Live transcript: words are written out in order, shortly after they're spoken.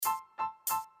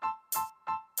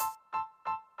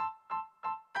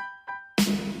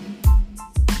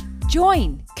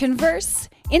Join, converse,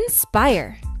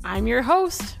 inspire. I'm your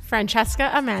host,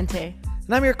 Francesca Amante.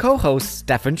 And I'm your co-host,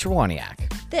 Stefan Trwaniak.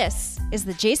 This is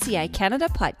the JCI Canada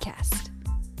podcast.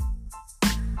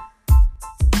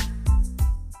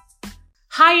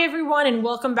 Hi, everyone, and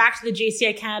welcome back to the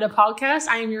JCI Canada podcast.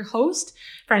 I am your host,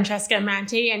 Francesca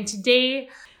Amante, and today,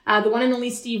 the one and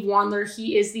only Steve Wandler.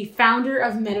 He is the founder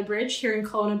of Metabridge here in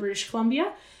Kelowna, British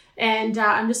Columbia. And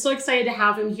I'm just so excited to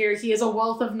have him here. He has a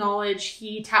wealth of knowledge.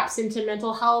 He taps into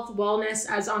mental health, wellness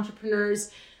as entrepreneurs,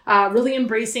 really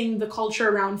embracing the culture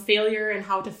around failure and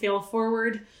how to fail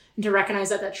forward and to recognize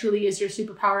that that truly is your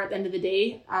superpower at the end of the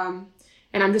day.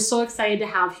 And I'm just so excited to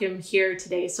have him here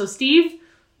today. So Steve,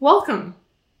 welcome.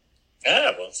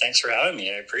 Yeah, well, thanks for having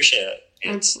me. I appreciate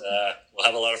it. We'll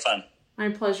have a lot of fun. My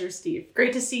pleasure, Steve.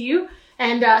 Great to see you.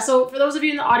 And so for those of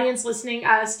you in the audience listening,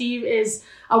 Steve is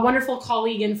a wonderful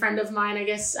colleague and friend of mine. I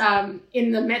guess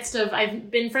in the midst of,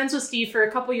 I've been friends with Steve for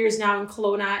a couple years now in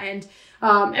Kelowna. And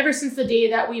ever since the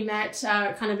day that we met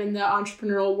kind of in the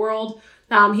entrepreneurial world,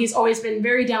 he's always been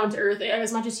very down to earth.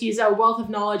 As much as he's a wealth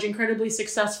of knowledge, incredibly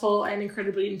successful and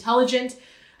incredibly intelligent,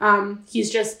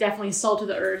 he's just definitely salt of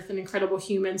the earth, an incredible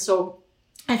human. So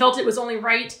I felt it was only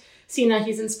right, seeing that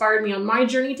he's inspired me on my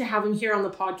journey, to have him here on the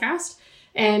podcast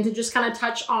and to just kind of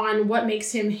touch on what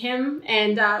makes him him.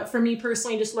 And for me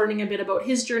personally, just learning a bit about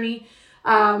his journey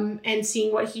and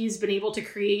seeing what he's been able to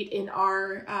create in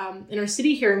our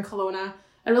city here in Kelowna.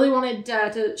 I really wanted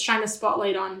to shine a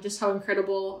spotlight on just how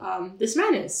incredible this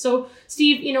man is. So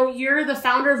Steve, you're the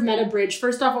founder of Metabridge.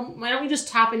 First off, why don't we just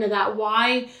tap into that?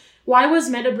 Why was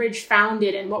Metabridge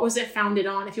founded, and what was it founded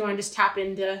on? If you want to just tap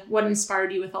into what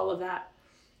inspired you with all of that.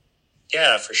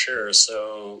 Yeah, for sure.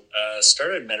 So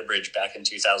started Metabridge back in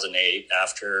 2008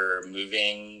 after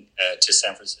moving to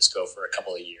San Francisco for a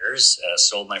couple of years.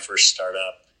 Sold my first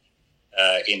startup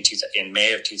in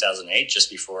May of 2008, just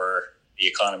before the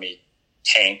economy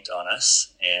tanked on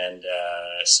us. And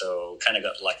so kind of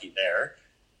got lucky there.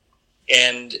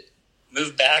 And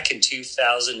moved back in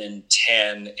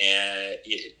 2010 and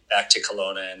back to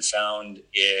Kelowna, and found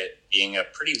it being a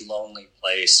pretty lonely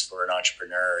place for an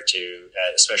entrepreneur to,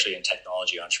 especially in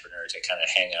technology entrepreneur, to kind of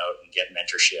hang out and get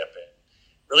mentorship and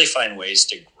really find ways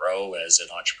to grow as an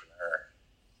entrepreneur.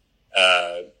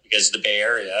 Because the Bay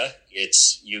Area,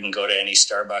 you can go to any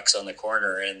Starbucks on the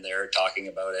corner and they're talking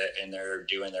about it and they're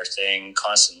doing their thing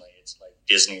constantly. It's like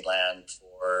Disneyland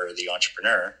for the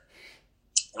entrepreneur.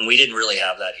 And we didn't really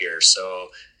have that here. So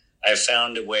I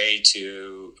found a way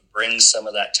to bring some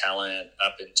of that talent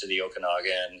up into the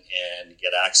Okanagan and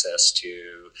get access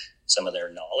to some of their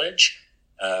knowledge.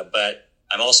 But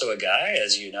I'm also a guy,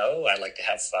 as you know, I like to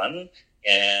have fun,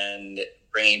 and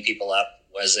bringing people up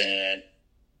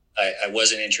I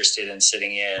wasn't interested in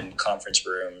sitting in conference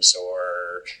rooms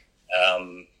or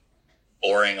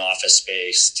boring office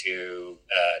space to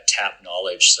tap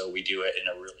knowledge. So we do it in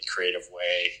a really creative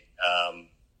way.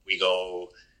 We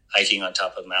go hiking on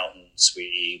top of mountains.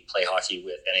 We play hockey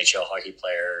with NHL hockey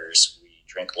players. We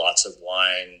drink lots of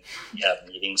wine. We have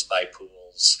meetings by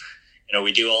pools.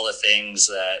 We do all the things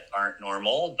that aren't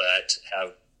normal, but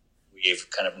we've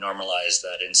kind of normalized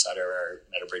that inside of our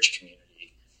Metabridge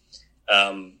community.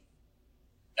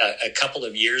 A couple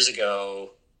of years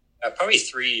ago, probably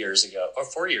 3 years ago or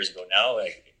 4 years ago now,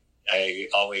 I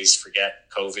always forget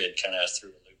COVID kind of threw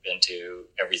a loop into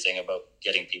everything about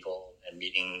getting people and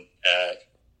meeting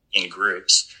in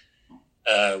groups.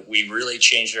 We really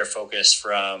changed our focus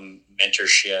from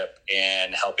mentorship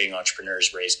and helping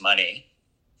entrepreneurs raise money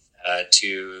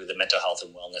to the mental health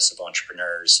and wellness of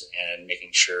entrepreneurs and making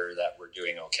sure that we're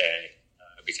doing okay,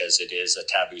 because it is a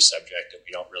taboo subject and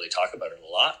we don't really talk about it a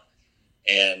lot.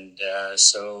 And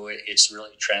so it's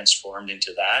really transformed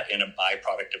into that. And a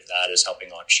byproduct of that is helping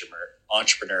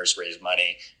entrepreneurs raise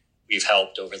money. We've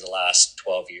helped over the last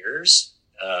 12 years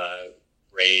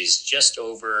raise just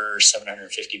over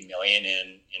 $750 million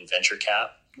in venture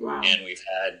cap. Wow. And we've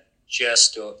had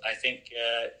just, I think,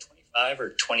 25 or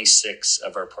 26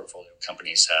 of our portfolio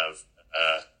companies have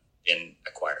been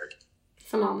acquired.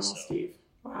 Phenomenal, so. Steve.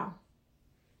 Wow.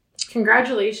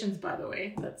 Congratulations, by the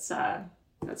way.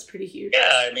 That's pretty huge.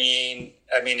 Yeah, I mean,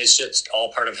 it's just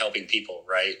all part of helping people,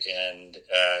 right? And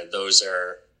those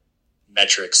are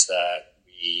metrics that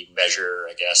we measure,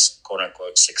 I guess, quote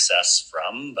unquote, success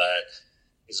from, but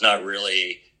it's not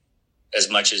really as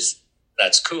much as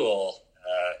that's cool.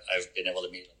 I've been able to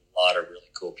meet a lot of really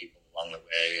cool people along the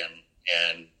way,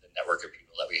 and the network of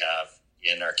people that we have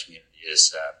in our community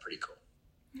is pretty cool.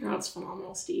 That's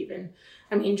phenomenal, Steve. And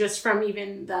I mean, just from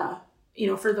even the,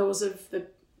 for those of the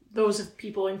those of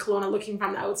people in Kelowna looking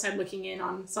from the outside, looking in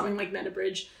on something like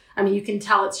Metabridge, I mean, you can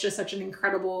tell it's just such an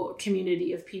incredible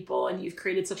community of people, and you've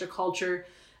created such a culture.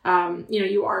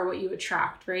 You are what you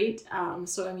attract, right?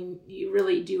 So, I mean, you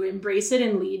really do embrace it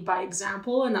and lead by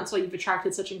example. And that's why you've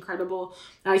attracted such incredible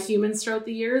humans throughout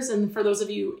the years. And for those of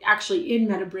you actually in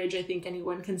Metabridge, I think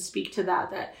anyone can speak to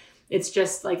that it's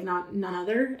just like none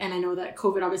other. And I know that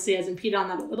COVID obviously has impeded on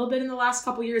that a little bit in the last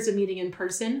couple of years of meeting in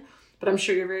person, but I'm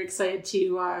sure you're very excited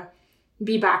to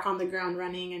be back on the ground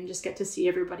running and just get to see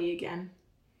everybody again.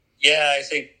 Yeah, I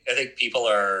think people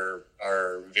are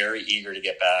very eager to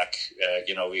get back.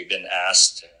 We've been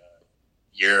asked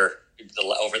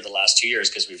over the last 2 years,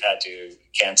 because we've had to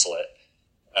cancel it.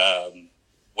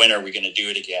 When are we going to do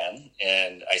it again?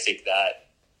 And I think that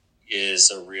is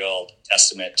a real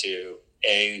testament to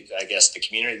A, I guess, the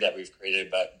community that we've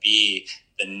created, but B,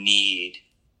 the need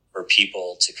for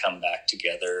people to come back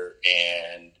together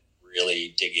and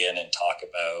really dig in and talk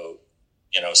about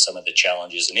some of the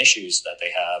challenges and issues that they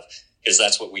have, because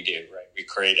that's what we do, right? We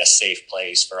create a safe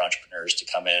place for entrepreneurs to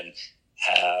come in,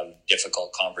 have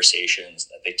difficult conversations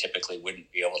that they typically wouldn't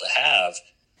be able to have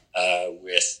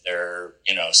with their,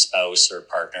 spouse or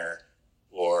partner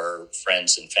or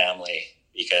friends and family,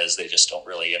 because they just don't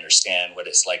really understand what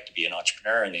it's like to be an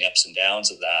entrepreneur and the ups and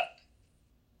downs of that.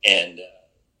 And,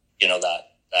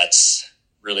 that's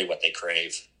really what they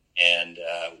crave. And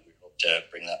we hope to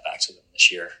bring that back to them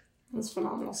this year. That's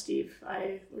phenomenal, Steve.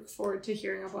 I look forward to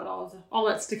hearing about all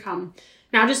that's to come.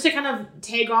 Now, just to kind of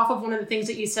tag off of one of the things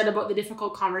that you said about the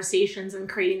difficult conversations and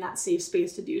creating that safe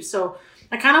space to do so,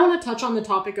 I kind of want to touch on the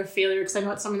topic of failure, because I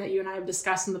know it's something that you and I have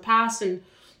discussed in the past, and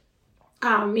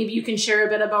maybe you can share a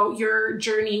bit about your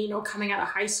journey, coming out of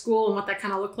high school and what that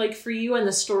kind of looked like for you, and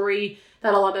the story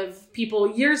that a lot of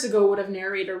people years ago would have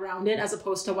narrated around it, as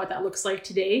opposed to what that looks like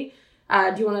today.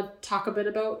 Do you want to talk a bit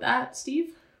about that,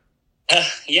 Steve?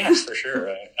 Yeah, for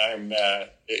sure.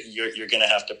 You're going to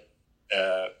have to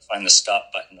find the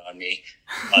stop button on me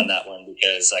on that one,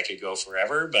 because I could go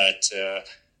forever. But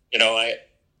I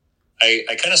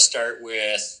kind of start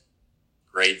with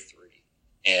grade 3,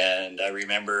 and I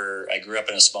remember I grew up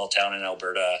in a small town in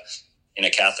Alberta in a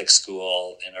Catholic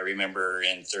school, and I remember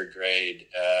in 3rd grade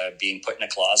being put in a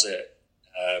closet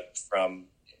from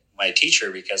my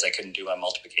teacher because I couldn't do my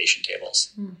multiplication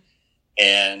tables.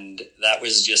 And that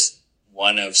was just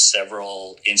one of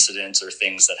several incidents or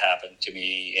things that happened to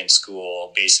me in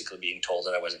school, basically being told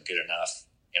that I wasn't good enough.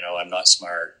 I'm not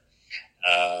smart.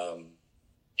 I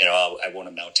won't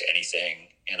amount to anything.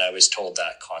 And I was told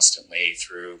that constantly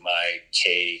through my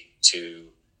K to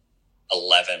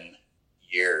 11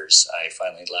 years. I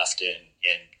finally left in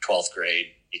 12th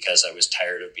grade because I was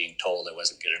tired of being told I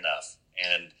wasn't good enough.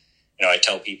 And, I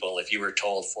tell people, if you were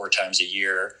told 4 times a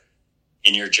year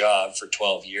in your job for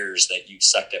 12 years that you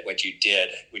sucked at what you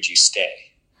did, would you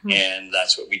stay? And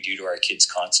that's what we do to our kids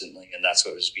constantly. And that's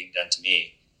what was being done to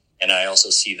me. And I also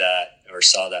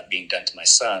saw that being done to my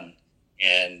son.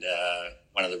 And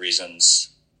one of the reasons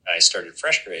I started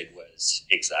Fresh Grade was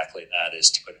exactly that,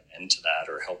 is to put an end to that,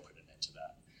 or help put an end to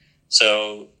that.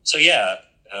 So yeah,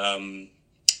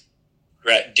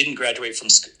 didn't graduate from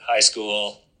high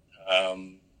school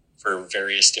for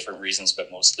various different reasons,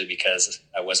 but mostly because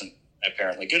I wasn't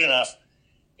apparently good enough,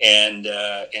 and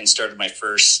started my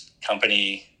first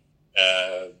company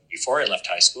before I left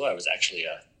high school. I was actually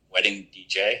a wedding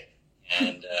DJ,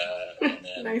 and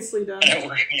then, nicely done.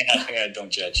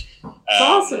 Don't judge. It's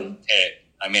awesome.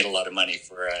 I made a lot of money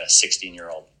for a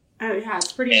 16-year-old. Oh yeah,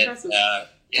 it's pretty impressive.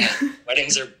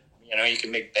 Weddings are, you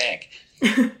can make bank.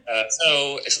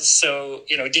 So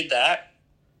did that,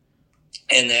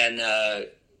 and then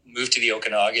moved to the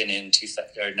Okanagan in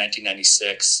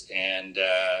 1996, and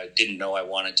didn't know I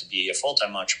wanted to be a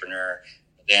full-time entrepreneur.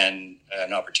 Then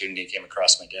an opportunity came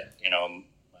across my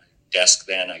desk.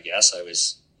 Then I guess I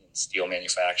was in steel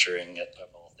manufacturing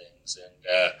of all things, and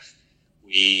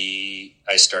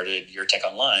I started Your Tech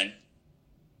Online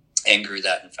and grew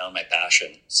that and found my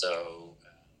passion. So,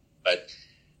 but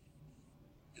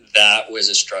that was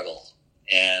a struggle,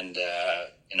 and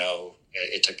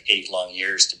it took 8 long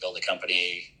years to build a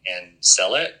company and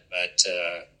sell it, but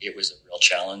it was a real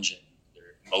challenge. And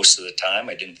most of the time,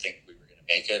 I didn't think we were going to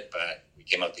make it, but we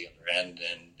came out the other end,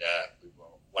 and we were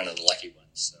one of the lucky ones.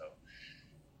 So,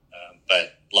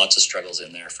 but lots of struggles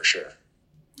in there for sure.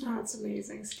 Oh, that's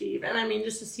amazing, Steve. And I mean,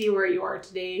 just to see where you are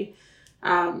today,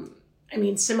 I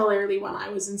mean, similarly when I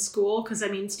was in school, because I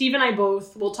mean, Steve and I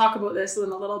both, we'll talk about this in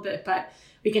a little bit, but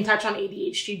we can touch on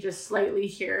ADHD just slightly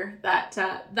here. That's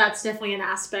definitely an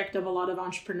aspect of a lot of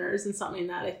entrepreneurs and something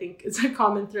that I think is a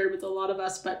common thread with a lot of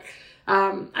us. But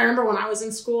I remember when I was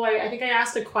in school, I think I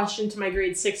asked a question to my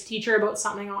grade 6 teacher about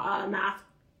something on a math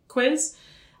quiz.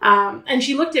 And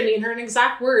she looked at me and her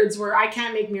exact words were, "I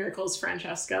can't make miracles,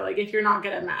 Francesca. Like, if you're not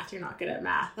good at math, you're not good at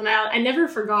math." And I never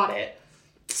forgot it.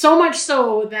 So much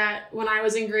so that when I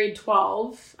was in grade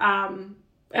 12,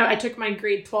 I took my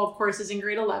grade 12 courses in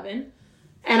grade 11.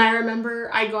 And I remember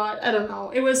I got, I don't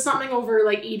know, it was something over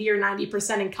like 80 or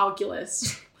 90% in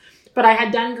calculus. But I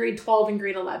had done grade 12 and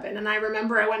grade 11. And I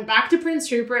remember I went back to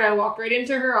Prince Rupert. I walked right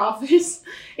into her office,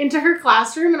 into her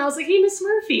classroom. And I was like, "Hey, Miss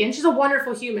Murphy." And she's a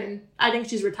wonderful human. I think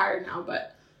she's retired now.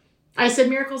 But I said,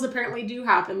 "Miracles apparently do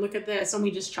happen. Look at this." And we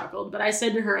just chuckled. But I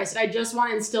said to her, I said, "I just want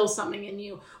to instill something in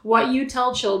you. What you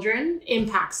tell children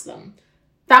impacts them."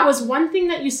 That was one thing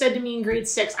that you said to me in grade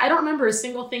 6. I don't remember a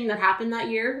single thing that happened that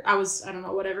year. I don't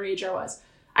know, whatever age I was.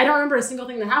 I don't remember a single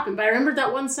thing that happened, but I remembered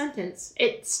that one sentence.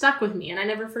 It stuck with me and I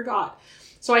never forgot.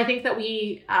 So I think that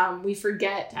we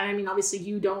forget. And I mean, obviously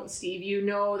you don't, Steve. You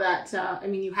know that,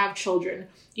 you have children.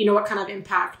 You know what kind of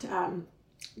impact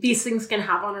these things can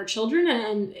have on our children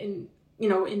and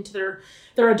into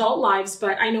their adult lives.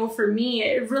 But I know for me,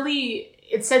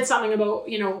 it said something about,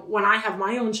 when I have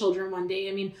my own children one day,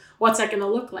 I mean, what's that going to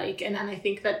look like? And I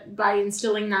think that by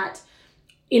instilling that,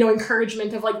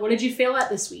 encouragement of like, what did you fail at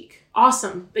this week?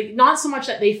 Awesome. Like, not so much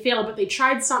that they failed, but they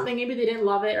tried something. Maybe they didn't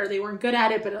love it or they weren't good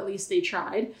at it, but at least they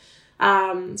tried.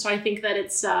 So I think that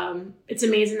it's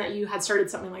amazing that you had started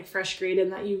something like Fresh Grade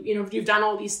and that you've done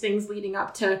all these things leading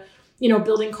up to,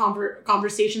 building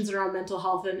conversations around mental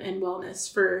health and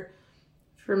wellness for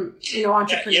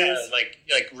entrepreneurs. Yeah,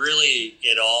 like really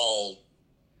it all,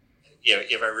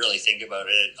 if I really think about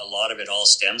it, a lot of it all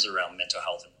stems around mental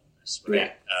health and wellness,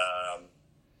 right? Yeah.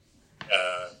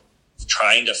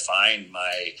 Trying to find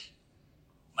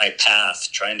my path,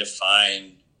 trying to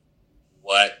find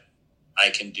what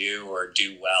I can do or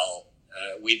do well.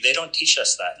 They don't teach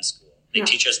us that in school. They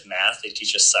teach us math, they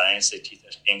teach us science, they teach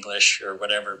us English or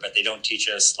whatever, but they don't teach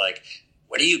us like,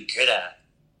 what are you good at?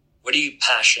 What are you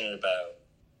passionate about?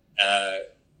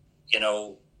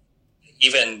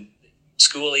 Even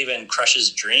school even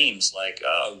crushes dreams like,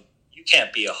 "Oh, you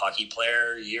can't be a hockey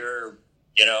player.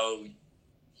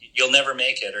 You'll never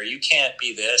make it, or you can't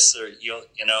be this, or you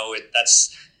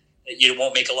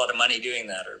won't make a lot of money doing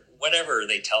that," or whatever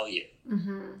they tell you.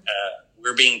 Mm-hmm.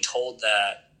 We're being told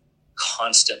that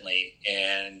constantly,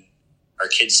 and our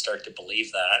kids start to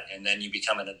believe that, and then you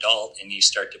become an adult and you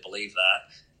start to believe that.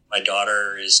 My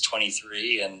daughter is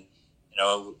 23, and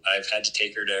I've had to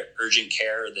take her to urgent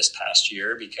care this past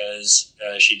year because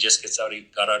she just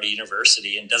got out of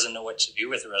university and doesn't know what to do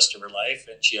with the rest of her life,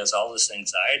 and she has all this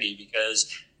anxiety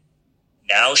because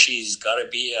now she's got to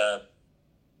be a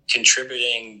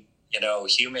contributing,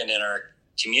 human in our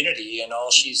community, and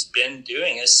all she's been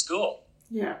doing is school.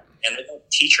 Yeah. And they don't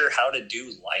teach her how to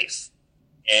do life.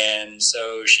 And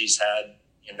so she's had,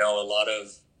 a lot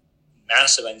of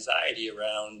massive anxiety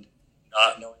around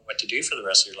not knowing what to do for the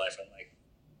rest of your life. I'm like,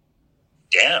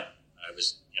 damn,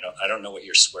 I don't know what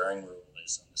your swearing rule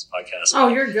is on this podcast. Oh,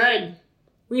 you're good.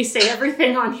 We say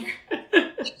everything on here.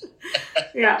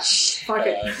 Yeah, fuck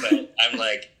it. But I'm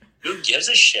like, who gives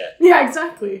a shit? Yeah,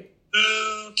 exactly.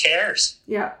 Who cares?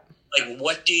 Yeah. Like,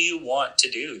 what do you want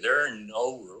to do? There are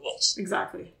no rules.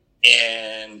 Exactly.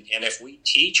 And if we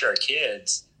teach our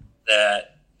kids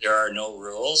that there are no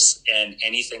rules and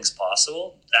anything's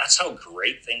possible, that's how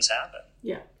great things happen.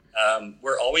 Yeah.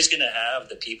 We're always going to have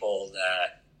the people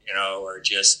that, are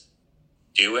just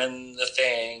doing the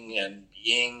thing and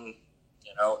being,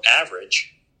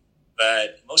 average.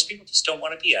 But most people just don't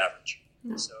want to be average.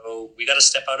 No. So we got to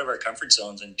step out of our comfort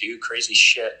zones and do crazy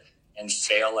shit and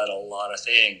fail at a lot of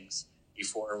things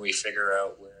before we figure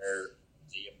out where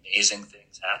the amazing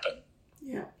things happen.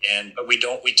 Yeah. But we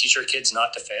teach our kids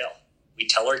not to fail. We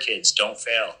tell our kids, don't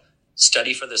fail.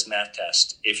 Study for this math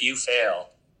test. If you fail,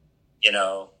 I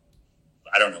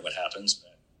don't know what happens,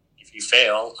 but if you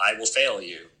fail, I will fail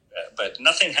you. But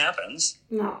nothing happens.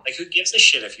 No. Like, who gives a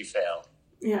shit if you fail?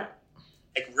 Yeah.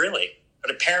 Like, really?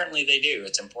 But apparently they do.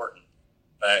 It's important.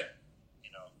 But,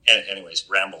 anyways,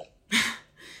 ramble.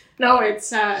 No,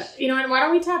 it's, and why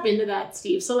don't we tap into that,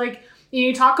 Steve? So, like,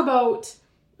 you talk about,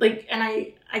 like, and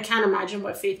I can't imagine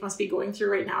what Faith must be going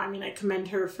through right now. I mean, I commend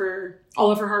her for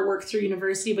all of her hard work through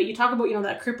university, but you talk about,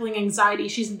 that crippling anxiety.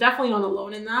 She's definitely not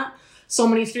alone in that. So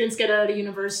many students get out of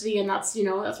university and that's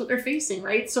what they're facing,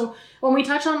 right? So when we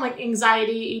touch on like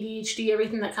anxiety, ADHD,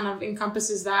 everything that kind of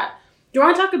encompasses that, Do you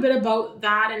want to talk a bit about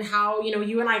that and how,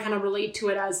 you and I kind of relate to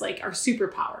it as like our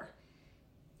superpower?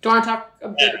 Do you want to talk a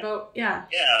bit about, Yeah,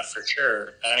 for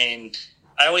sure. I mean,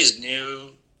 I always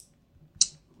knew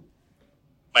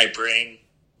my brain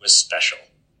was special.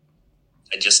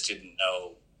 I just didn't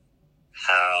know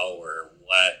how or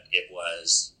what it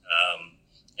was.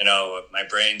 My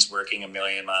brain's working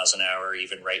 1,000,000 miles an hour.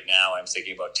 Even right now, I'm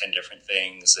thinking about 10 different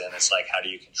things. And it's like, how do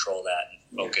you control that and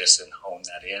focus and hone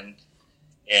that in?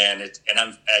 And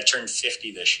I turned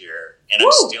 50 this year, and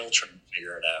I'm still trying to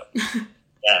figure it out.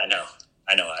 Yeah,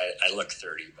 I know. I look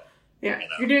 30, but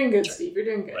you're doing good, Steve. You're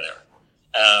doing good. Whatever.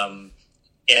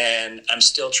 And I'm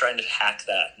still trying to hack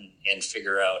that and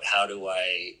figure out how do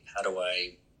I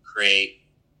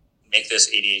make this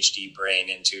ADHD brain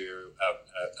into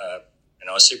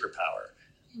a superpower.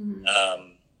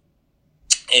 Mm-hmm.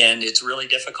 And it's really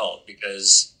difficult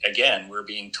because, again, we're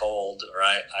being told, or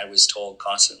I was told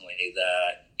constantly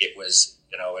that it was,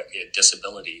 a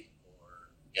disability or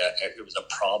it was a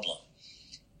problem.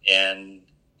 And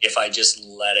if I just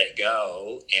let it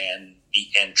go and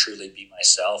truly be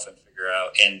myself and figure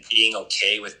out, and being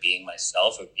okay with being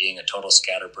myself, of being a total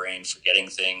scatterbrain, forgetting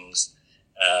things,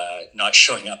 not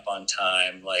showing up on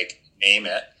time, like name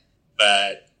it.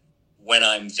 But when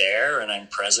I'm there and I'm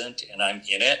present and I'm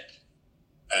in it,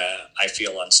 I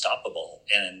feel unstoppable,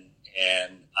 and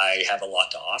I have a lot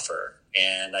to offer.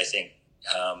 And I think,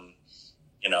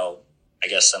 I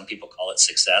guess some people call it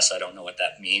success. I don't know what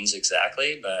that means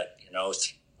exactly, but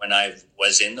when I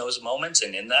was in those moments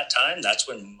and in that time, that's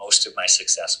when most of my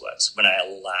success was, when I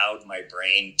allowed my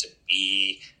brain to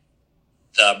be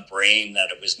the brain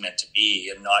that it was meant to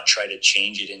be and not try to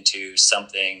change it into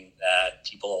something that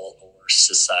people or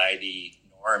society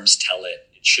norms tell it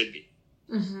should be.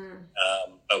 Mm-hmm.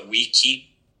 But we keep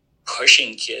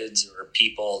pushing kids or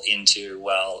people into,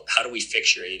 well, how do we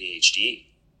fix your ADHD?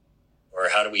 Or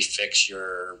how do we fix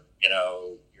your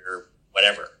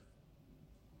whatever?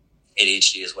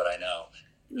 ADHD is what I know.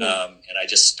 Yeah. And I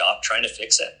just stopped trying to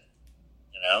fix it,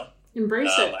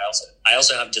 Embrace it. I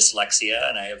also have dyslexia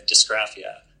and I have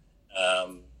dysgraphia.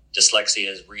 Dyslexia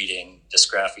is reading,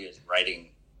 dysgraphia is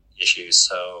writing issues.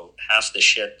 So half the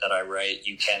shit that I write,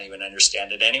 you can't even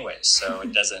understand it anyway. So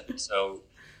it doesn't,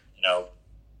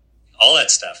 all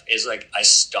that stuff is like, I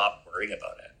stopped worrying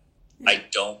about it. Yeah. I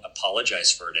don't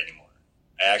apologize for it anymore.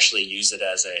 I actually use it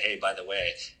as a, hey, by the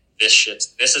way, this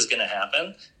is going to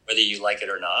happen, whether you like it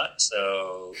or not.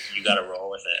 So you got to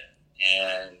roll with it.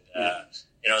 And,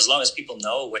 as long as people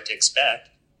know what to expect,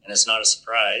 and it's not a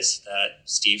surprise that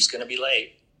Steve's going to be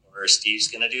late, or Steve's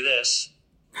going to do this,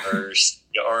 or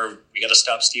we got to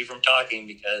stop Steve from talking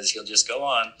because he'll just go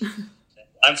on.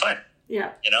 I'm fine.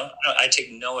 Yeah. I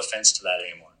take no offense to that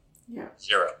anymore. Yeah.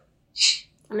 Zero.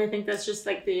 And I think that's just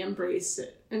like the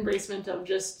embracement of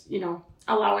just,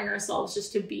 allowing ourselves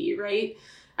just to be, right?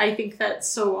 I think that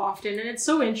so often, and it's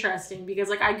so interesting because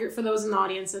for those in the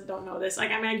audience that don't know this,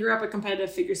 I grew up a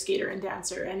competitive figure skater and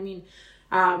dancer. And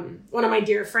one of my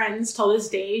dear friends till this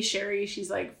day, Sherry,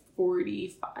 she's like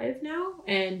 45 now.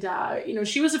 And,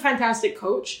 she was a fantastic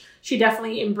coach. She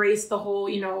definitely embraced the whole,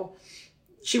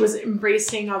 she was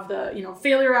embracing of the,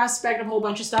 failure aspect of a whole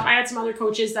bunch of stuff. I had some other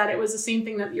coaches that it was the same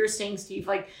thing that you're saying, Steve.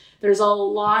 Like there's a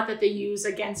lot that they use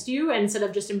against you, and instead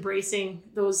of just embracing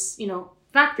those,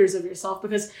 factors of yourself,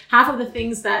 because half of the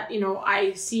things that,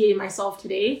 I see in myself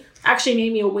today actually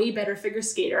made me a way better figure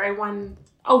skater. I won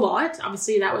a lot.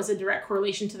 Obviously that was a direct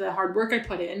correlation to the hard work I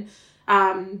put in.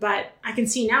 But I can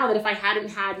see now that if I hadn't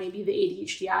had maybe the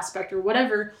ADHD aspect or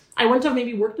whatever, I wouldn't have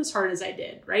maybe worked as hard as I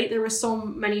did, right? There were so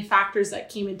many factors that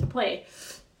came into play.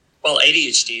 Well,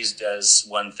 ADHD does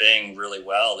one thing really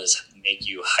well, is make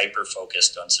you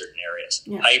hyper-focused on certain areas.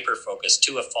 Yeah. Hyper-focused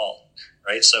to a fault,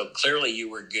 right? So clearly you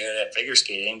were good at figure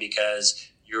skating because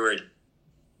you were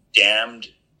damned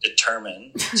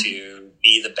determined to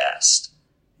be the best.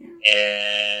 Yeah.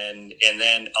 And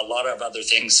then a lot of other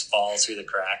things fall through the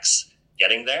cracks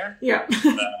getting there. Yeah.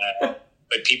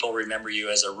 But people remember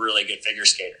you as a really good figure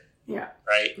skater. Yeah.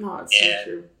 Right? No, it's so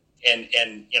true. And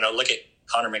look at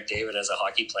Connor McDavid as a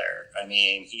hockey player. I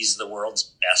mean, he's the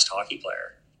world's best hockey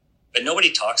player. But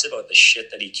nobody talks about the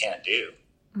shit that he can't do.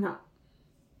 No.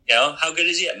 How good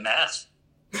is he at math?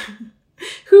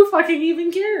 Who fucking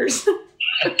even cares?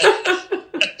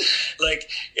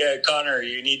 Connor,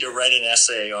 you need to write an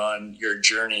essay on your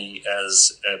journey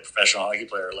as a professional hockey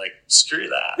player. Like, screw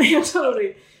that. Yeah,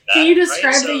 totally. Can you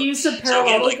describe the use of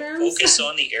parallelograms? Focus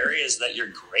on the areas that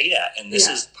you're great at. And this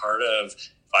is part of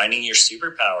finding your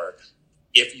superpower.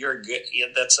 If you're good,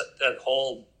 that's that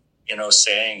whole,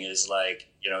 saying is like,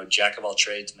 jack of all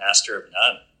trades, master of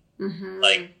none. Mm-hmm.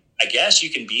 Like, I guess you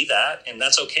can be that, and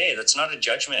that's okay. That's not a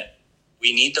judgment.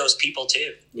 We need those people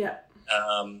too. Yeah.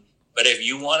 But if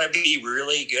you want to be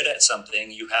really good at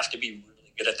something, you have to be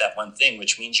really good at that one thing,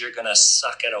 which means you're going to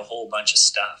suck at a whole bunch of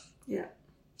stuff. Yeah.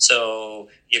 So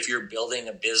if you're building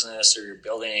a business or you're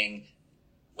building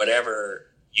whatever,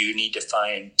 you need to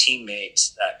find teammates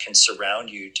that can surround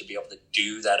you to be able to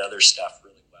do that other stuff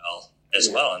really well as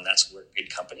well. And that's where good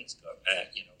companies go,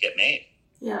 get made.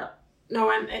 Yeah.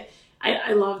 No, and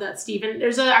I love that, Steve. And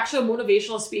there's actually a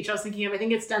motivational speech I was thinking of. I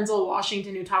think it's Denzel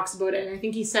Washington who talks about it. And I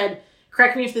think he said,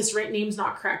 correct me if this name's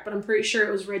not correct, but I'm pretty sure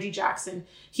it was Reggie Jackson.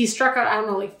 He struck out,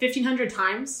 1,500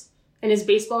 times in his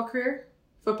football career.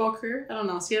 I don't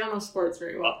know. See, I don't know sports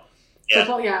very well. Yeah.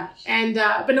 Football, yeah. And,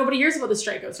 but nobody hears about the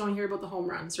strikeouts. You only hear about the home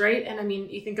runs, right? And I mean,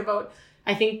 you think about,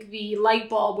 I think the light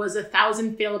bulb was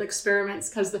 1,000 failed experiments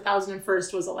because the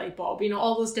 1,001st was a light bulb.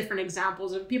 All those different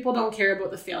examples of people don't care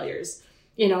about the failures,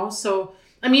 So,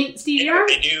 I mean, Steve,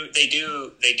 they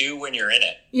do when you're in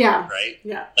it. Yeah. Right.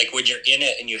 Yeah. Like when you're in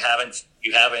it and you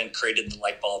haven't created the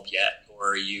light bulb yet,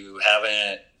 or you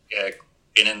haven't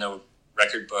been in the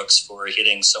record books for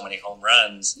hitting so many home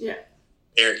runs. Yeah.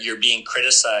 You're being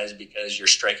criticized because you're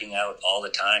striking out all the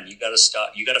time. You got to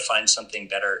stop. You got to find something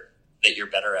better that you're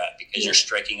better at because you're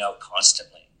striking out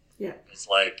constantly. Yeah. It's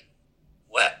like,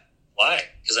 what? Why?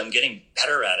 Because I'm getting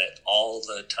better at it all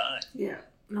the time. Yeah.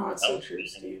 No, it's so true,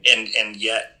 Steve. And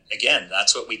yet, again,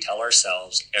 that's what we tell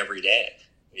ourselves every day.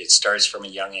 It starts from a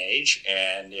young age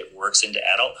and it works into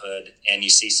adulthood. And you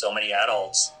see so many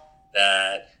adults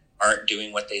that aren't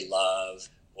doing what they love,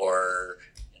 or,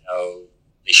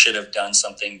 they should have done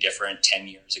something different 10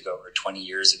 years ago or 20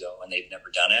 years ago and they've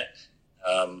never done it.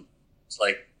 It's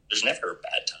like, there's never a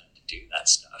bad time to do that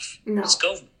stuff. No. Just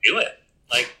go do it.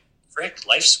 Like, frick,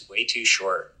 life's way too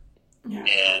short. Yeah,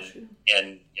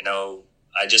 and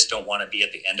I just don't want to be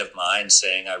at the end of mine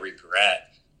saying I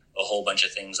regret a whole bunch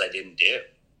of things I didn't do.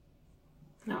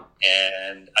 No.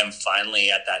 And I'm finally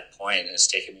at that point, and it's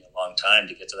taken me a long time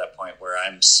to get to that point where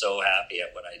I'm so happy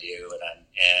at what I do,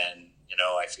 and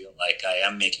I feel like I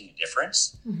am making a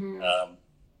difference. Mm-hmm.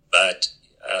 But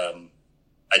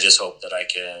I just hope that I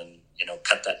can,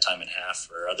 cut that time in half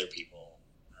for other people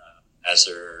as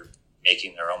they're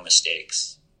making their own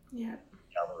mistakes down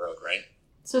the road, right?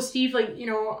 So Steve,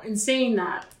 in saying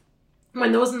that,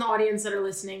 when those in the audience that are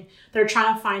listening, they're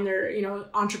trying to find their,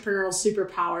 entrepreneurial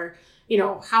superpower,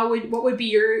 what would be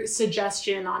your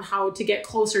suggestion on how to get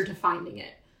closer to finding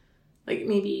it? Like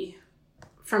maybe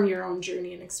from your own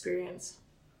journey and experience.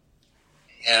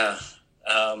 Yeah.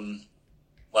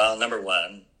 Well, number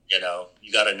one,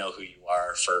 you got to know who you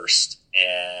are first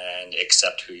and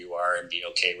accept who you are and be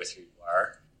okay with who you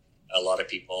are. A lot of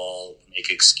people make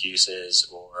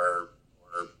excuses or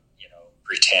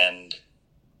pretend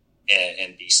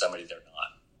and be somebody they're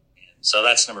not. And so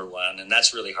that's number one. And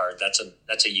that's really hard. That's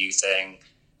a you thing.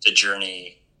 It's a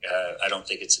journey. I don't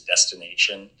think it's a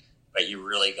destination, but you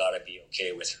really got to be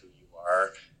okay with who you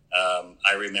are.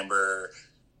 I remember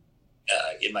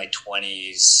in my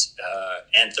 20s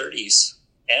and 30s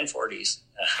and 40s,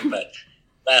 but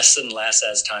less and less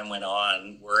as time went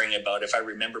on, worrying about if I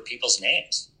remember people's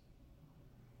names.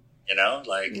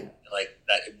 Like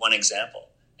that one example.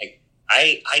 Like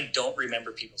I don't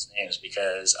remember people's names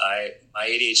because my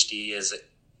ADHD is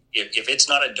if it's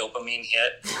not a dopamine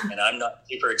hit and I'm not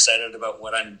super excited about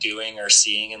what I'm doing or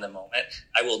seeing in the moment,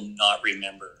 I will not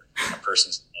remember a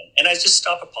person's name. And I just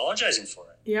stop apologizing for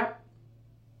it. Yeah.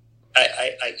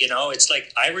 It's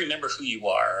like, I remember who you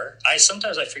are.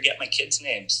 Sometimes I forget my kids'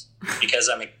 names because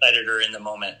I'm excited or in the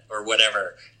moment or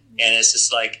whatever. And it's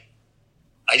just like,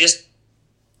 I just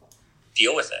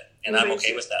deal with it and I'm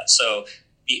okay with that. So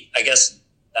I guess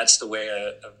that's the way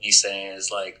of me saying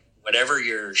is like, whatever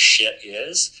your shit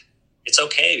is, it's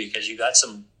okay because you got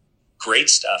some great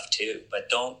stuff too, but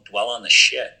don't dwell on the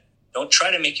shit. Don't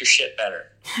try to make your shit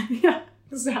better. Yeah,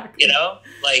 exactly.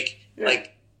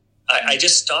 I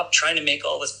just stopped trying to make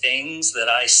all the things that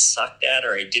I sucked at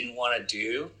or I didn't want to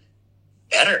do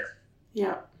better.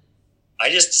 Yeah. I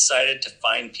just decided to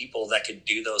find people that could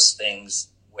do those things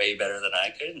way better than I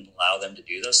could and allow them to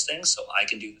do those things so I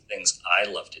can do the things I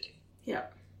love to do. Yeah.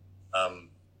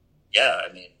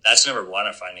 That's number one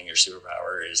of finding your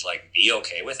superpower is like, be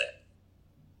okay with it.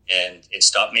 And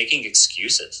stop making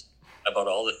excuses about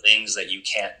all the things that you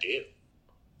can't do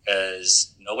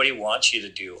because nobody wants you to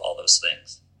do all those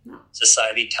things. No.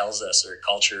 Society tells us, or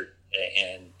culture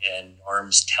and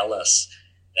norms tell us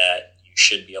that you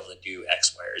should be able to do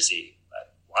X, Y, or Z.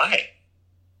 But why?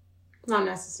 Not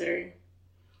necessary.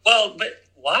 Well, but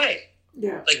why?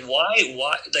 Yeah. Like,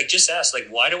 why? Like, just ask, like,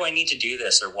 why do I need to do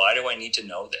this? Or why do I need to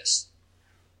know this?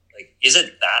 Like, is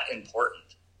it that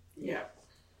important? Yeah.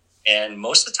 And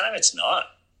most of the time it's not.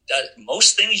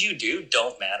 Most things you do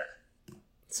don't matter.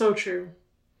 So true.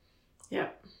 Yeah.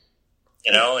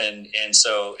 You know, and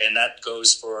that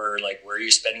goes for like, where are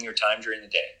you spending your time during the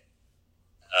day?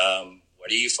 What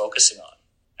are you focusing on?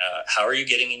 How are you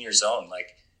getting in your zone?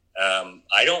 Like,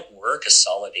 I don't work a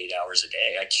solid 8 hours a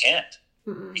day. I can't.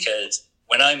 Mm-mm. Because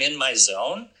when I'm in my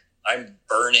zone, I'm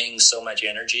burning so much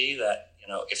energy that, you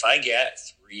know, if I get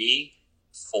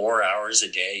 3-4 hours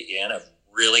a day in of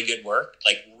really good work,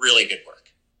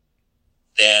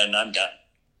 then I'm done.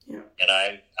 Yeah. And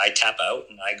I tap out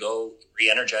and I go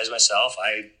re-energize myself.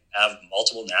 I have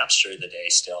multiple naps during the day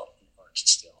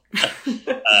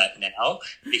now,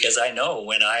 because I know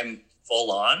when I'm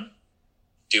full on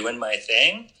doing my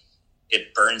thing,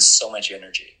 it burns so much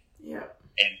energy. Yeah.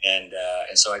 And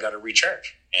so I got to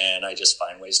recharge, and I just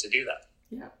find ways to do that.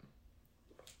 Yeah.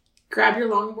 Grab your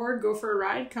longboard, go for a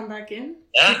ride, come back in,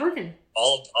 keep working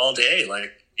all day.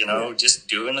 Like, you know, just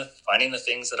finding the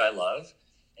things that I love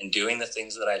and doing the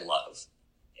things that I love.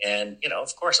 And, you know,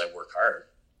 of course I work hard,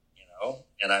 you know,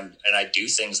 and I do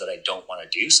things that I don't want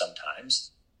to do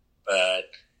sometimes,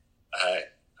 but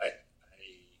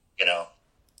you know,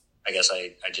 I guess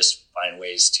I just find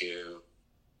ways to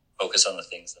focus on the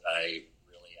things that I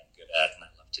really am good at and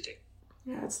I love to do.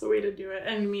 Yeah, that's the way to do it.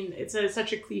 And I mean, it's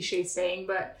such a cliche saying,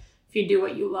 but if you do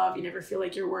what you love, you never feel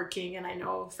like you're working. And I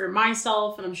know for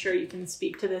myself, and I'm sure you can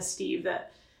speak to this, Steve,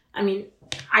 that, I mean,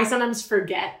 I sometimes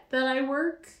forget that I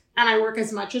work, and I work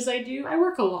as much as I do. I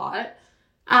work a lot,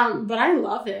 but I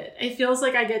love it. It feels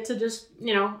like I get to just,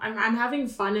 you know, I'm having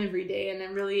fun every day. And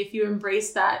then really, if you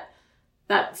embrace that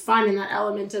fun and that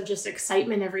element of just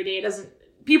excitement every day,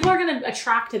 people are going to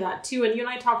attract to that too. And you and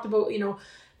I talked about, you know,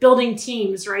 building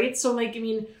teams, right? So like, I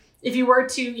mean, if you were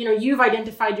to, you know, you've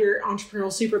identified your entrepreneurial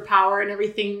superpower and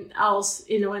everything else,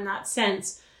 you know, in that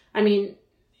sense, I mean,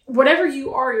 whatever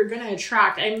you are, you're going to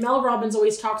attract. And Mel Robbins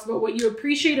always talks about what you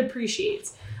appreciate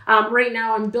appreciates. Right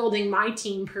now I'm building my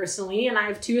team personally, and I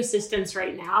have 2 assistants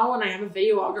right now, and I have a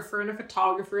videographer and a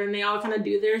photographer, and they all kind of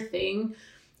do their thing,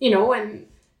 you know, and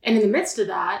in the midst of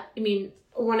that, I mean,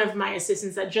 one of my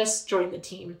assistants that just joined the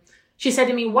team, she said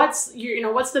to me, what's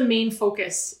the main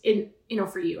focus in, you know,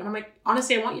 for you? And I'm like,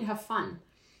 honestly, I want you to have fun.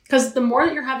 Because the more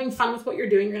that you're having fun with what you're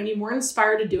doing, you're going to be more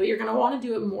inspired to do it. You're going to want to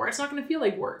do it more. It's not going to feel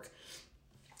like work.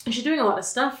 And she's doing a lot of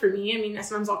stuff for me. I mean,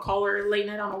 sometimes I'll call her late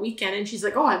night on a weekend and she's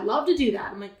like, oh, I'd love to do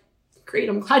that. I'm like, great.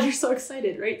 I'm glad you're so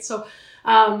excited. Right. So,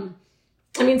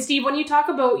 I mean, Steve, when you talk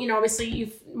about, you know,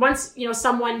 obviously once, you know,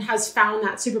 someone has found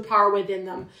that superpower within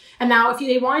them, and now if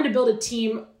they wanted to build a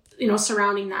team, you know,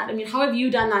 surrounding that, I mean, how have you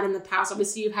done that in the past?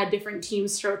 Obviously you've had different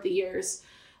teams throughout the years.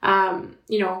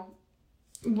 You know,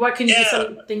 what can be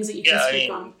some things that you can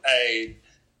speak on? I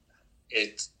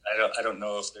don't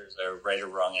know if there's a right or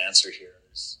wrong answer here.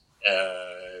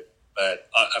 But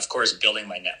of course, building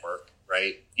my network,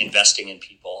 right? Investing in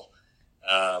people.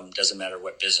 Doesn't matter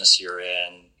what business you're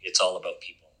in, it's all about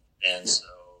people. And so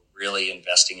really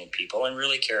investing in people and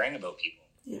really caring about people,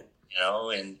 you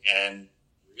know, and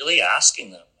really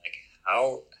asking them, like,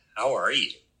 how are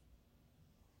you?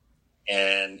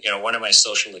 And, you know, one of my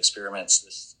social experiments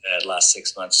this last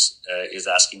 6 months is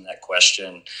asking that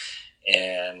question.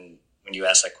 And when you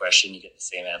ask that question, you get the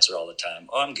same answer all the time.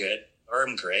 Oh, I'm good, or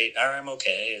I'm great, or I'm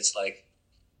okay. It's like,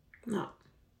 no.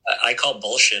 I call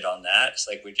bullshit on that. It's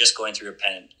like, we're just going through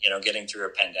getting through a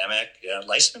pandemic.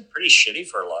 Life's been pretty shitty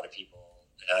for a lot of people,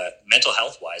 mental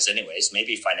health wise anyways.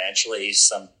 Maybe financially,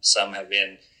 some have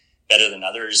been better than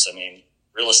others. I mean,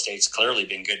 real estate's clearly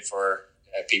been good for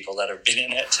people that have been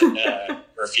in it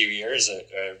for a few years.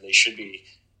 They should be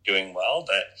doing well.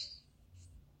 But,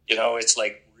 you know, it's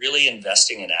like really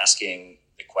investing and asking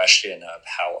the question of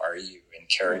how are you, and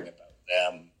caring about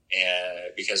them.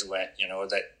 And because when, you know,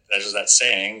 there's that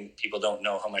saying, people don't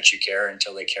know how much you care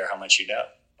until they care how much you know.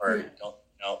 Or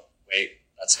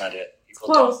that's not it.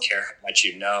 People don't care how much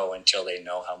you know until they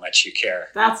know how much you care.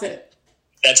 That's it.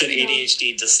 That's an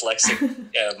ADHD dyslexic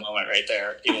moment right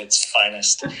there in its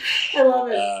finest. I love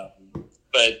it.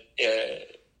 But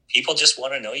people just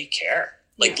want to know you care,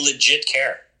 like legit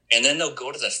care. And then they'll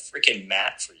go to the freaking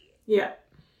mat for you. Yeah.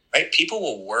 Right? People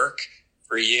will work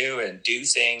for you and do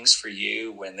things for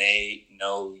you when they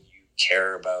know you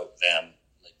care about them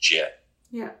legit.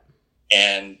 Yeah.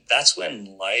 And that's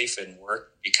when life and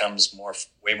work becomes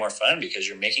way more fun, because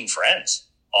you're making friends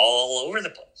all over the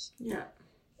place. Yeah.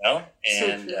 You know?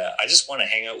 And I just want to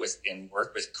hang out with and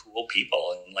work with cool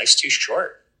people, and life's too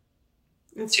short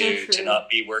to not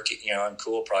be working, you know, on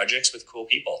cool projects with cool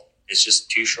people. It's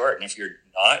just too short. And if you're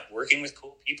not working with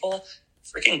cool people,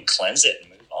 freaking cleanse it and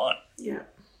move on. Yeah.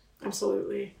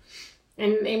 Absolutely.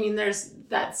 And I mean, there's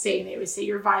that saying, they always say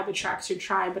your vibe attracts your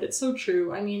tribe, but it's so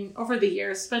true. I mean, over the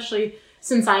years, especially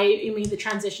since I made the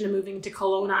transition to moving to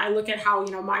Kelowna, I look at how,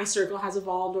 my circle has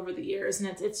evolved over the years, and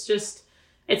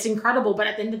it's incredible. But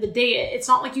at the end of the day, it's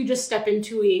not like you just step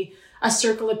into a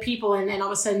circle of people and all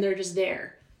of a sudden they're just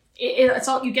there. It's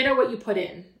all, you get out what you put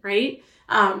in, right?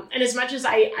 And as much as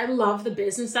I love the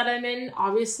business that I'm in,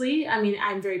 obviously, I mean,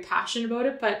 I'm very passionate about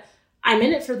it, but I'm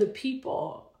in it for the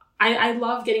people. I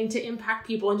love getting to impact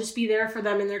people and just be there for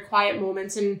them in their quiet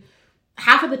moments. And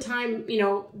half of the time,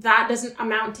 that doesn't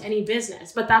amount to any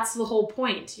business, but that's the whole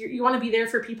point. You want to be there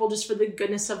for people just for the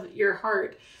goodness of your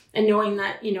heart and knowing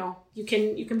that, you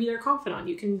can be their confidant.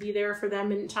 You can be there for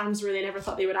them in times where they never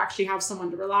thought they would actually have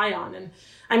someone to rely on. And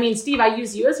I mean, Steve, I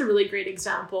use you as a really great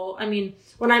example. I mean,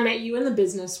 when I met you in the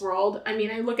business world, I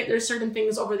mean, I look at, there's certain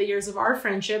things over the years of our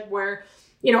friendship where,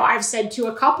 I've said to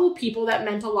a couple of people that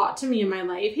meant a lot to me in my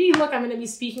life, hey, look, I'm going to be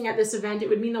speaking at this event. It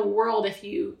would mean the world if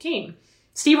you came.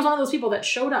 Steve was one of those people that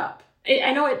showed up.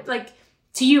 I know it, like,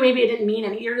 to you, maybe it didn't mean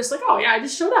anything. You're just like, oh yeah, I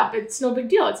just showed up. It's no big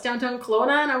deal. It's downtown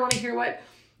Kelowna and I want to hear what,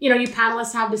 you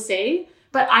panelists have to say.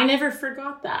 But I never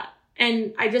forgot that.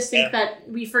 And I just think that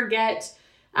we forget,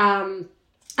 I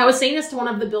was saying this to one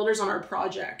of the builders on our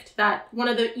project, that one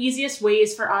of the easiest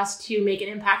ways for us to make an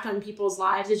impact on people's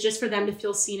lives is just for them to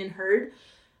feel seen and heard.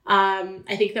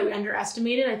 I think that we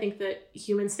underestimate it. I think that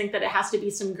humans think that it has to be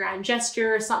some grand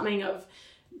gesture or something of,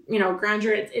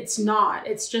 grandeur. It's not.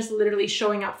 It's just literally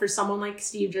showing up for someone, like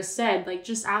Steve just said, like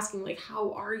just asking, like,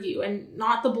 how are you? And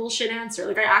not the bullshit answer.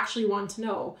 Like, I actually want to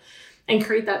know, and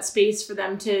create that space for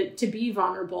them to be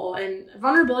vulnerable. And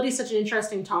vulnerability is such an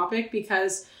interesting topic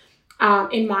because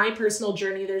in my personal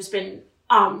journey, there's been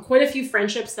quite a few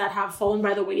friendships that have fallen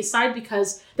by the wayside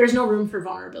because there's no room for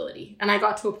vulnerability. And I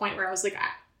got to a point where I was like,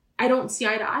 I don't see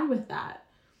eye to eye with that.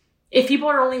 If people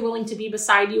are only willing to be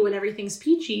beside you when everything's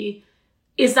peachy,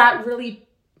 is that really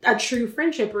a true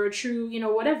friendship or a true,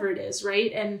 whatever it is,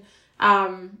 right? And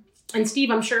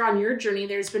Steve, I'm sure on your journey,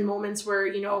 there's been moments where,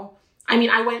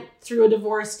 I went through a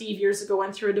divorce, Steve, years ago,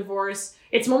 went through a divorce.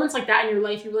 It's moments like that in your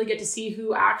life, you really get to see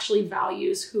who actually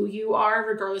values who you are,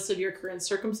 regardless of your current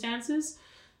circumstances.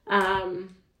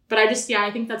 But I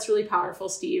think that's really powerful,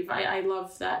 Steve. I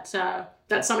love that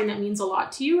that's something that means a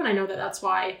lot to you. And I know that that's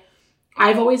why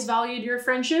I've always valued your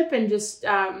friendship and just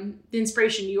the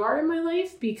inspiration you are in my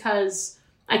life, because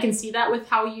I can see that with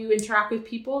how you interact with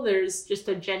people. There's just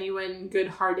a genuine,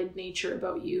 good-hearted nature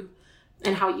about you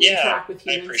and how you interact with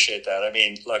humans. I appreciate that. I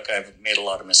mean, look, I've made a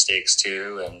lot of mistakes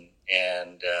too, and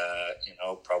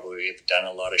probably have done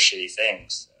a lot of shitty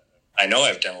things. I know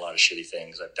I've done a lot of shitty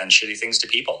things. I've done shitty things to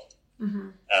people. Mm-hmm.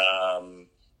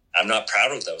 I'm not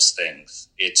proud of those things.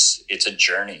 It's a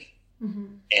journey. Mm-hmm.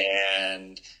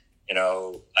 And,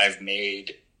 I've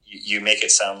made, you make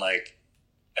it sound like,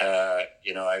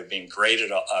 I've been great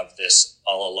at this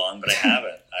all along, but I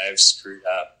haven't. I've screwed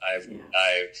up.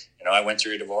 I went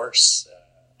through a divorce.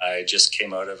 I just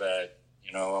came out of a,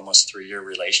 almost 3-year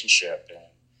relationship,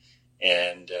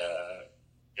 and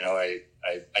I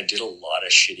did a lot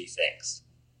of shitty things.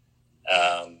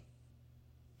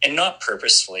 And not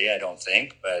purposefully, I don't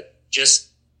think, but just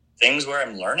things where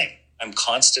I'm learning. I'm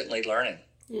constantly learning.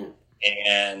 Yeah.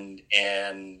 And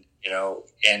then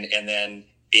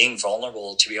being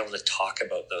vulnerable to be able to talk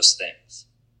about those things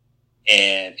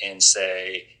and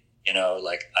say,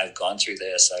 like, I've gone through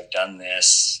this, I've done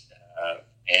this.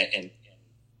 And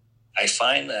I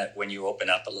find that when you open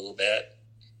up a little bit,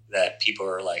 that people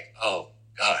are like, oh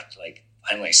God, like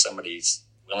finally somebody's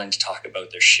willing to talk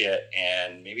about their shit,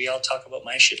 and maybe I'll talk about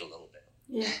my shit a little bit.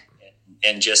 Yeah.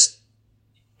 And just,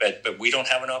 but we don't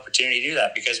have an opportunity to do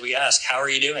that because we ask, how are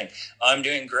you doing? I'm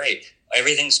doing great.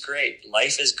 Everything's great.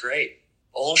 Life is great.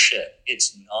 Bullshit.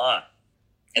 It's not.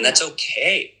 And that's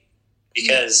okay.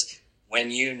 Because when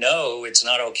it's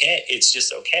not okay, it's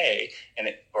just okay.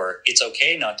 Or it's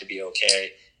okay not to be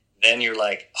okay. Then you're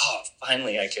like, oh,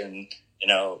 finally I can,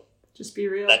 just be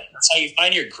real. That's how you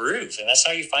find your groove. And that's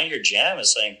how you find your jam,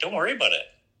 is saying, don't worry about it.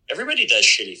 Everybody does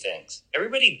shitty things.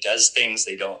 Everybody does things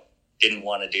they didn't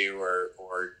want to do or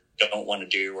don't want to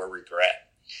do or regret.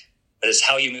 But it's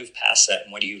how you move past that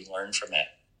and what do you learn from it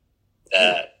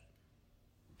that,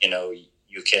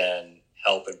 you can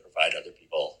help and provide other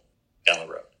people down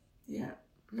the road. Yeah.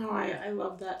 No, I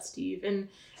love that, Steve. And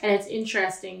it's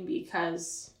interesting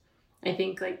because I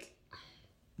think, like,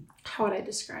 how would I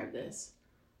describe this?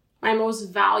 My most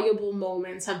valuable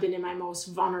moments have been in my most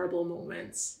vulnerable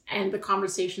moments. And the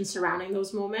conversations surrounding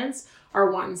those moments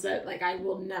are ones that, like, I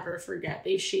will never forget.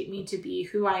 They shape me to be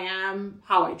who I am,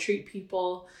 how I treat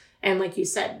people. And like you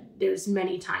said, there's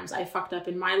many times I fucked up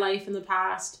in my life in the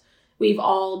past. we've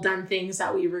all done things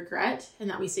that we regret and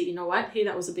that we say, you know what, hey,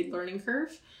 that was a big learning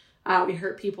curve. We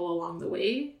hurt people along the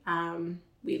way.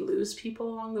 We lose people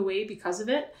along the way because of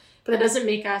it. But that doesn't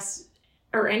make us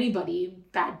or anybody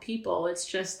bad people. It's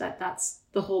just that that's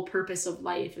the whole purpose of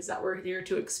life, is that we're here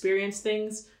to experience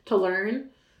things, to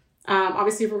learn.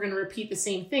 Obviously, if we're going to repeat the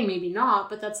same thing, maybe not.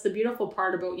 But that's the beautiful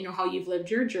part about, how you've lived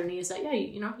your journey, is that,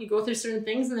 you go through certain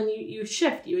things and then you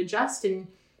shift, you adjust, and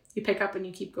you pick up and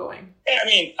you keep going. Yeah,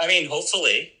 I mean,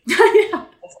 hopefully. Yeah.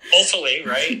 Hopefully,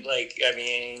 right?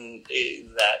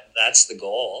 That's the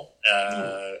goal.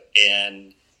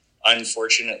 And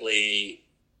unfortunately,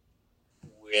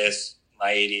 with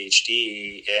my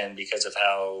ADHD, and because of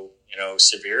how,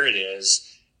 severe it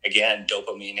is, again,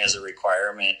 dopamine is a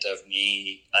requirement of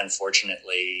me,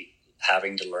 unfortunately,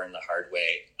 having to learn the hard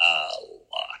way a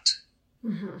lot.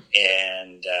 Mm-hmm.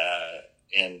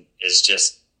 And it's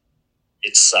just,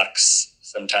 it sucks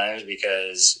sometimes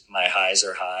because my highs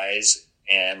are highs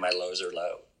and my lows are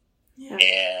low. Yeah.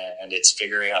 And it's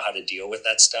figuring out how to deal with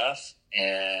that stuff,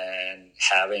 and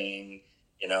having,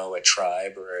 a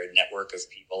tribe or a network of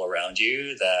people around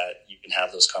you that you can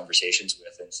have those conversations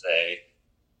with and say,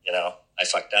 I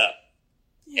fucked up.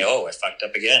 Yeah. Oh, I fucked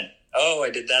up again. Oh, I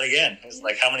did that again. It's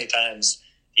like, how many times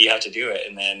do you have to do it?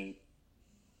 And then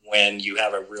when you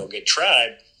have a real good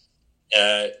tribe,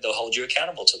 they'll hold you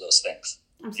accountable to those things.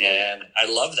 Absolutely. And I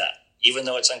love that. Even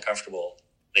though it's uncomfortable,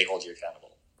 they hold you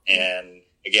accountable. And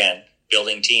again,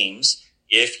 building teams,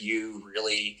 if you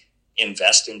really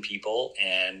invest in people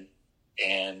and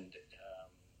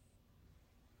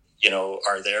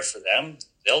are there for them,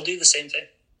 they'll do the same thing.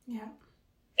 Yeah.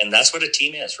 And that's what a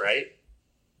team is, right?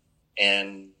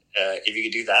 And if you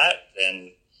could do that,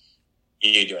 then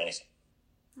you can do anything.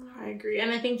 I agree.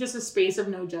 And I think just a space of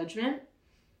no judgment,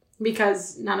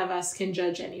 because none of us can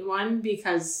judge anyone,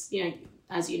 because,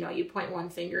 as you point one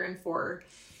finger and four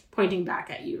pointing back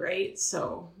at you, right?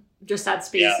 So just that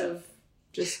space of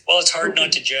just... Well, it's hard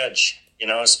not to judge,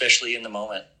 especially in the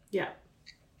moment. Yeah.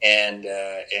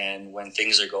 And when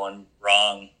things are going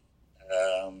wrong,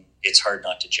 it's hard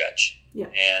not to judge. Yeah.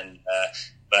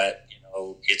 But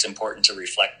it's important to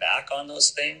reflect back on those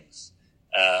things,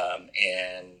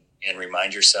 and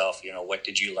remind yourself, what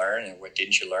did you learn and what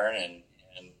didn't you learn, and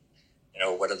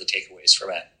what are the takeaways from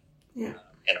it? Yeah.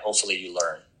 And hopefully you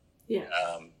learn. Yeah.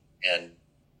 And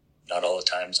not all the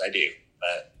times I do,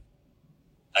 but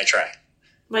I try.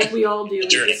 Like we all do. We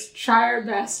just try our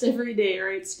best every day,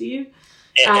 right, Steve?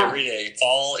 And every day,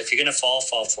 if you're going to fall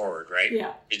forward, right?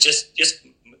 Yeah. You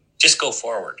just go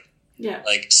forward. Yeah.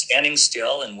 Like standing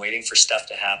still and waiting for stuff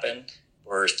to happen,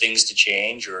 or things to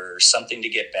change, or something to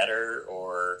get better,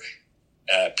 or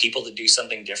people to do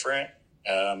something different.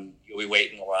 You'll be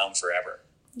waiting around forever.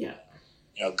 Yeah.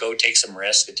 Go take some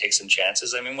risks and take some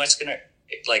chances. I mean, unless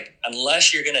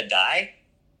you're going to die,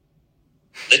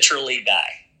 literally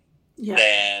die,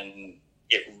 then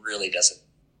it really doesn't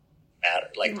matter.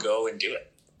 Go and do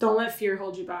it. Don't let fear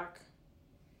hold you back.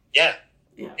 Yeah.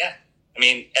 Yeah. Yeah. I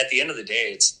mean, at the end of the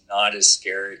day, it's not as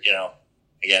scary,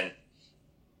 again,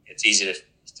 it's easy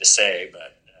to say,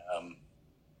 but,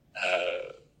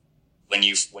 when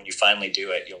you finally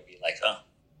do it, you'll be like, oh,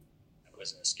 that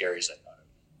wasn't as scary as I thought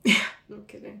it was. Yeah, no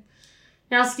kidding.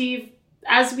 Now, Steve,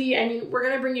 we're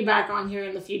going to bring you back on here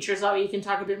in the future so you can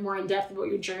talk a bit more in depth about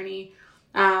your journey.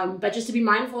 But just to be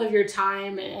mindful of your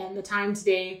time and the time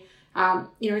today,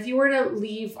 if you were to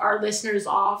leave our listeners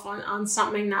off on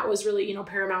something that was really,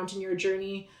 paramount in your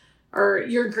journey, or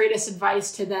your greatest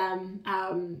advice to them,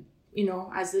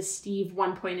 as this Steve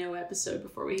 1.0 episode,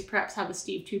 before we perhaps have a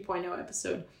Steve 2.0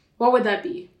 episode, what would that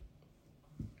be?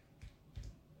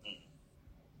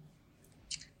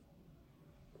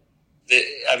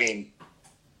 The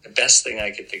best thing I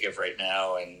could think of right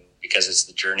now, and because it's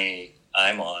the journey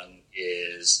I'm on,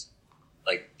 is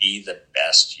be the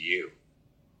best you.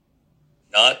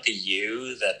 Not the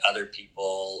you that other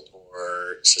people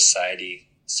or society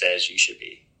says you should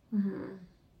be. Mm-hmm.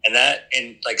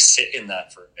 And sit in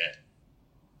that for a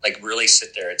bit. Really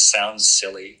sit there. It sounds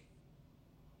silly,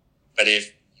 but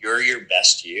if you're your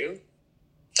best you,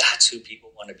 that's who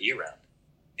people want to be around.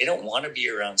 They don't want to be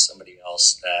around somebody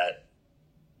else that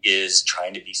is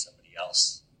trying to be somebody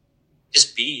else.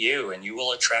 Just be you, and you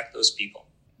will attract those people.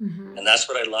 Mm-hmm. And that's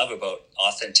what I love about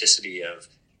authenticity of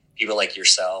people like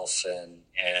yourself and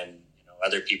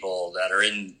other people that are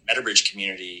in Metabridge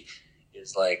community,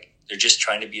 is they're just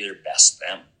trying to be their best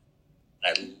them.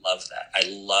 And I love that. I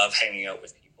love hanging out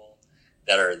with people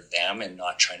that are them and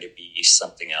not trying to be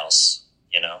something else,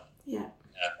 Yeah.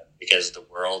 Because the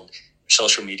world,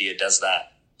 social media does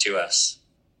that to us.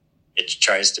 It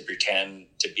tries to pretend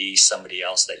to be somebody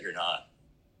else that you're not.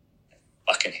 And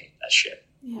fucking hate that shit.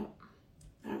 Yeah,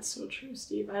 that's so true,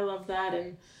 Steve. I love that.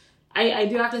 And I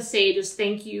do have to say, just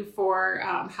thank you for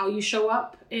how you show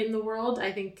up in the world.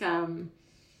 I think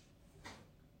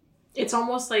it's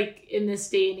almost like in this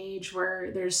day and age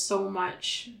where there's so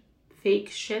much fake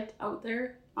shit out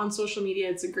there on social media.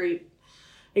 It's a great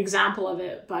example of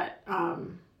it, but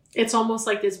it's almost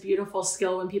like this beautiful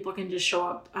skill when people can just show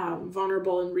up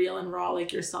vulnerable and real and raw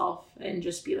like yourself and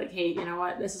just be like, hey, you know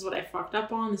what? This is what I fucked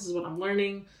up on. This is what I'm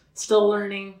learning, still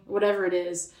learning, whatever it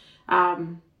is.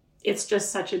 It's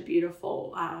just such a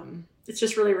beautiful, it's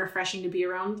just really refreshing to be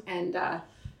around.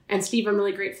 And Steve, I'm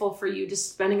really grateful for you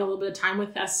just spending a little bit of time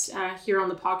with us here on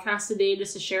the podcast today,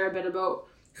 just to share a bit about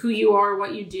who you are,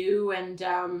 what you do, and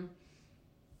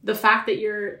the fact that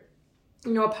you're,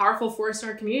 you know, a powerful force in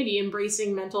our community,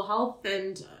 embracing mental health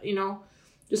and, you know,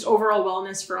 just overall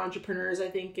wellness for entrepreneurs. I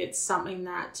think it's something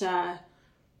that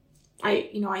I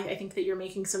think that you're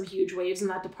making some huge waves in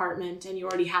that department, and you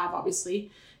already have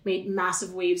obviously made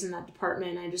massive waves in that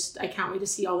department. I can't wait to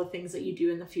see all the things that you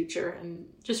do in the future, and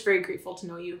just very grateful to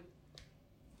know you.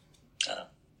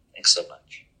 Thanks so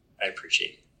much. I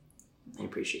appreciate it. I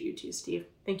appreciate you too, Steve.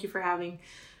 Thank you for having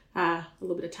a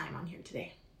little bit of time on here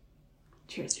today.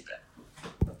 Cheers. You bet.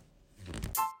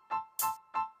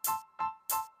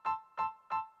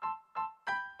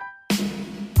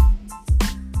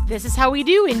 This is how we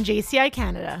do in JCI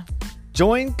Canada.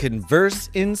 Join, converse,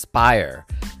 inspire.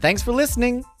 Thanks for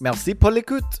listening. Merci pour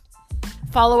l'écoute.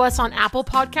 Follow us on Apple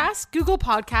Podcasts, Google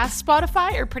Podcasts,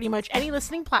 Spotify, or pretty much any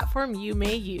listening platform you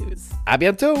may use. À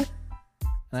bientôt.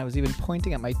 And I was even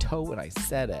pointing at my toe when I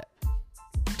said it.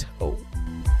 Toe.